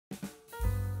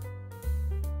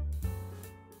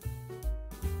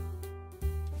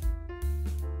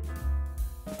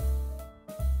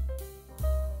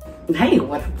Hey,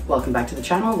 welcome back to the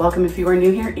channel. Welcome if you are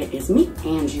new here. It is me,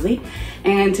 Angey Lee,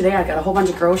 and today I got a whole bunch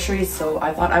of groceries, so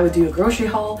I thought I would do a grocery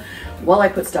haul while I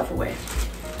put stuff away.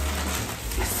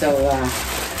 So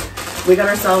we got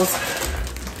ourselves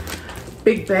a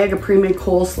big bag of pre-made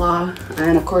coleslaw,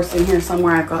 and of course in here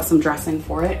somewhere I've got some dressing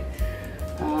for it.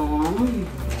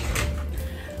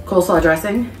 Coleslaw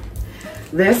dressing.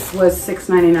 This was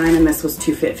 $6.99 and this was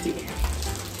 $2.50.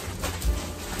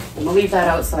 I'm gonna leave that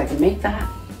out so I can make that.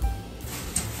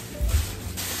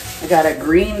 I got a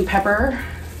green pepper.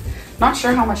 Not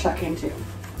sure how much that came to.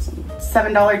 Some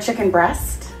 $7 chicken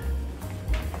breast.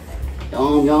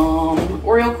 Yum, yum.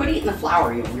 Oreo, quit eating the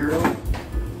flour, you weirdo.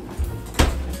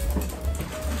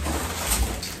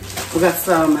 We got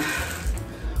some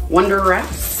Wonder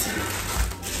Wraps.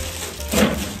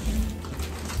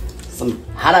 Some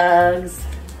hot dogs.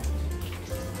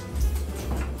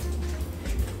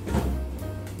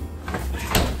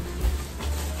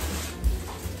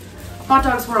 Hot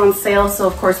dogs were on sale, so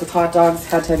of course with hot dogs,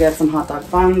 had to get some hot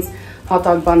dog buns. Hot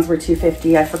dog buns were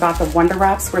 $2.50. I forgot the Wonder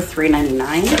Wraps were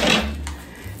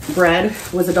 $3.99. Bread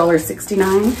was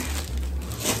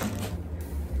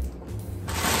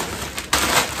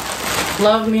 $1.69.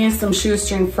 Love me some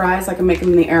shoestring fries. I can make them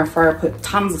in the air fryer, put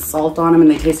tons of salt on them,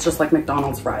 and they taste just like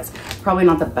McDonald's fries. Probably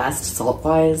not the best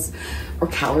salt-wise or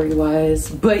calorie-wise,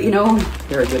 but you know,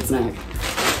 they're a good snack.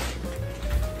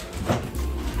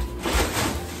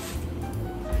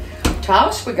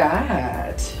 What we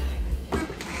got?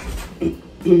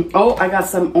 Oh, I got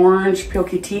some orange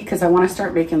pilky tea because I want to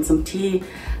start making some tea,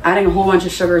 adding a whole bunch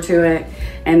of sugar to it,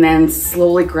 and then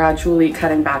slowly, gradually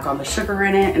cutting back on the sugar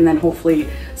in it, and then hopefully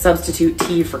substitute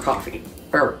tea for coffee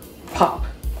or pop.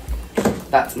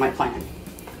 That's my plan.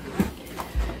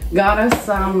 Got us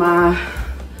some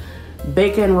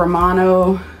bacon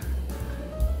Romano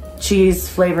cheese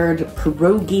flavored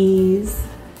pierogies.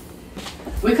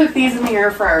 We cook these in the air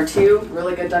fryer too.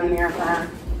 Really good done in the air fryer.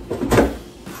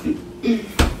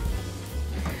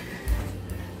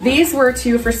 These were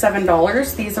two for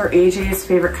 $7. These are AJ's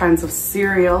favorite kinds of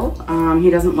cereal.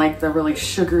 He doesn't like the really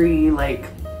sugary, like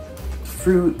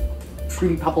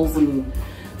fruity pebbles and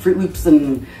Fruit Loops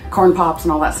and corn pops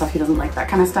and all that stuff. He doesn't like that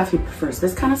kind of stuff. He prefers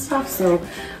this kind of stuff. So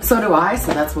do I.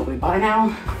 So that's what we buy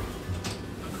now.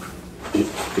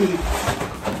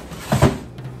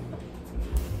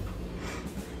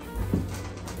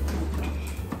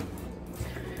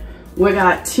 We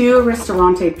got two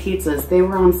Ristorante pizzas. They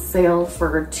were on sale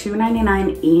for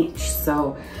 $2.99 each.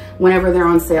 So whenever they're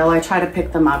on sale, I try to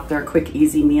pick them up. They're a quick,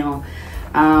 easy meal.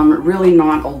 Really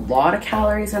not a lot of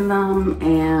calories in them.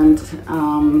 And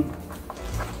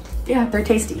yeah, they're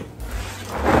tasty.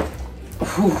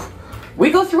 Whew.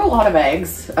 We go through a lot of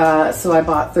eggs. So I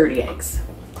bought 30 eggs.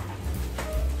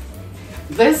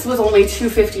 This was only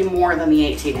 $2.50 more than the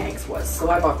 18 eggs was.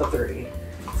 So I bought the 30.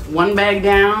 It's one bag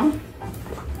down.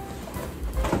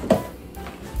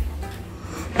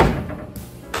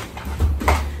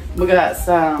 We got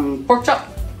some pork chop.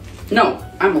 No,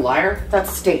 I'm a liar.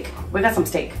 That's steak. We got some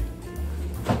steak.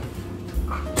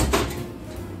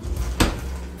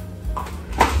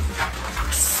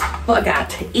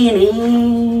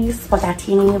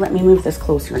 Spaghettini. Let me move this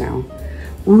closer now.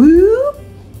 Woo!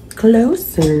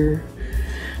 Closer.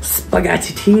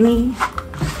 Spaghettini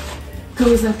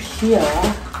goes up here.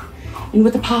 And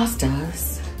with the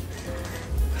pastas,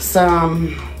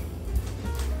 some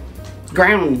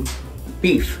ground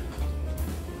beef.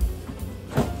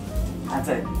 That's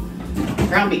it.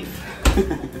 Ground beef.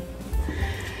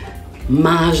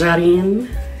 Margarine,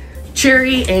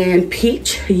 cherry and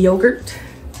peach yogurt.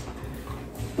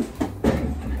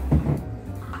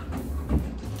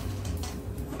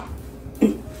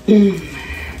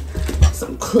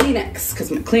 Some Kleenex,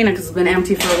 because my Kleenex has been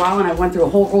empty for a while and I went through a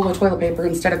whole roll of toilet paper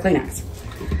instead of Kleenex.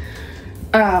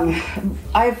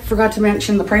 I forgot to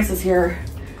mention the prices here.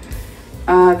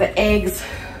 The eggs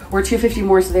were $2.50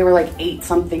 more, so they were like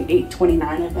 $8.29,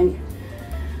 I think.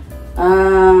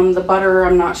 The butter,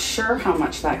 I'm not sure how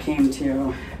much that came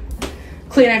to.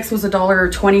 Kleenex was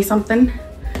 $1.20 something.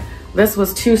 This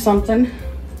was $2 something.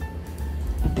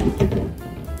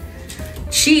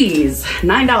 Cheese,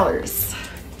 $9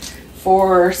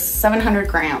 for 700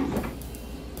 gram.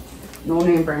 No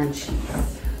name brand cheese.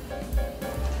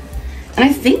 And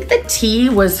I think the tea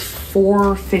was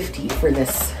 $4.50 for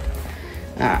this.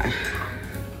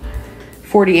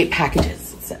 48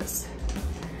 packages, it says.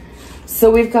 So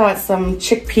we've got some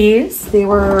chickpeas. They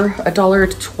were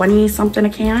 $1.20 something a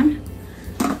can.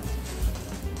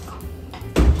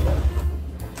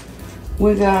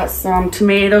 We got some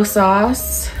tomato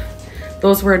sauce.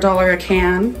 Those were $1 a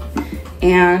can.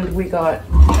 And we got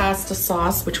pasta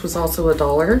sauce, which was also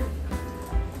 $1.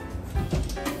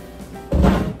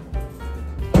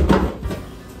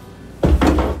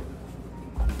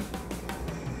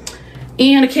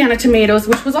 And a can of tomatoes,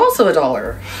 which was also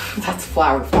 $1. That's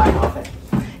flour flying off it.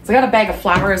 So I got a bag of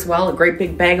flour as well, a great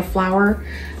big bag of flour.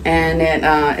 And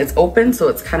it's open, so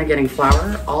it's kind of getting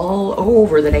flour all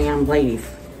over the damn place.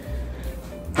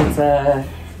 It's a...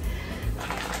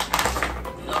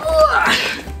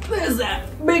 there's that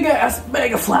big ass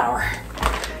bag of flour.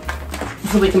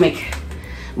 So we can make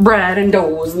bread and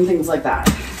doughs and things like that.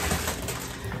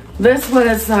 This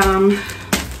was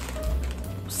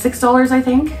 $6, I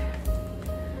think.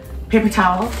 Paper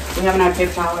towel. We haven't had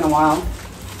paper towel in a while.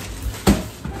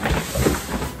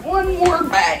 One more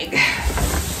bag.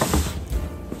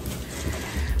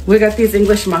 We got these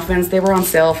English muffins. They were on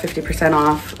sale, 50%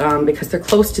 off, because they're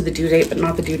close to the due date, but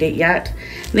not the due date yet.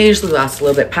 And they usually last a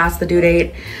little bit past the due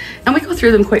date. And we go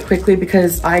through them quite quickly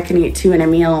because I can eat 2 in a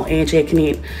meal. AJ can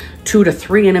eat 2 to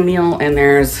 3 in a meal, and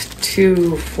there's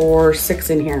 2, 4, 6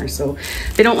 in here. So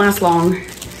they don't last long.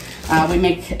 We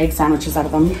make egg sandwiches out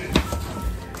of them.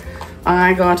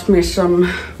 I got me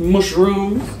some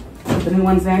mushrooms. Put the new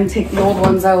ones in, take the old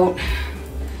ones out.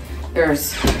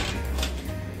 There's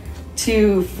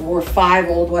 2, 4, 5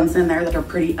 old ones in there that are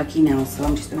pretty icky now, so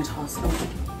I'm just gonna toss them.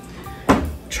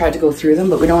 Tried to go through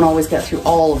them, but we don't always get through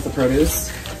all of the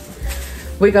produce.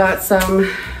 We got some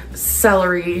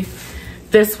celery.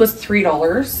 This was $3.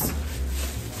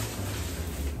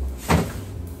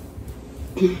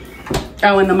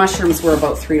 Oh, and the mushrooms were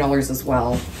about $3 as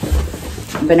well.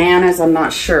 Bananas, I'm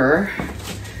not sure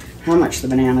how much the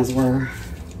bananas were.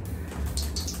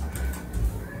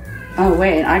 Oh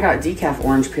wait, I got decaf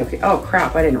orange peel. Oh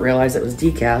crap, I didn't realize it was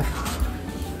decaf.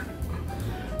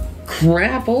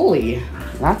 Crap-oli.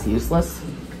 That's useless.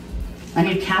 I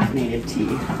need caffeinated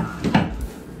tea.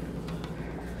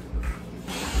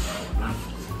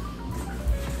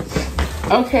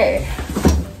 Okay.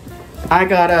 I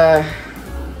got a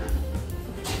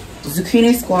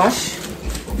zucchini squash.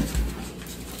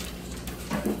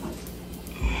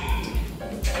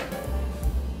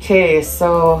 Okay,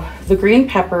 so the green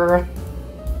pepper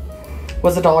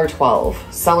was $1.12.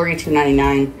 Celery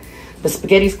 $2.99. The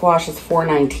spaghetti squash is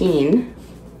 $4.19.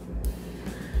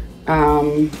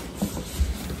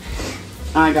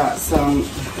 I got some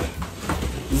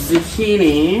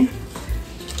zucchini.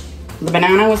 The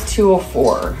banana was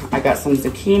 $2.04. I got some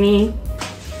zucchini.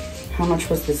 How much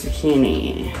was the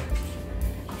zucchini?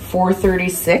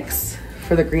 $4.36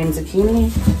 for the green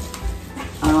zucchini.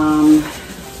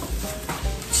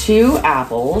 2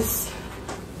 apples,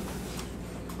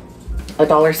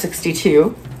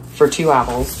 $1.62 for 2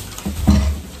 apples,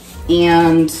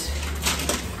 and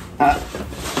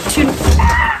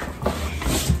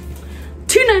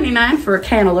 $2.99 for a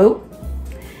cantaloupe.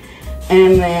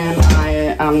 And then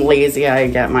I'm lazy, I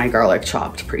get my garlic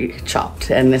pre-chopped,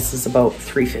 and this is about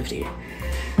 $3.50.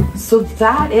 So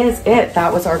that is it.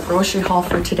 That was our grocery haul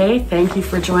for today. Thank you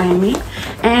for joining me,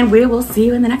 and we will see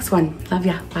you in the next one. Love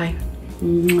ya. Bye.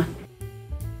 Mwah.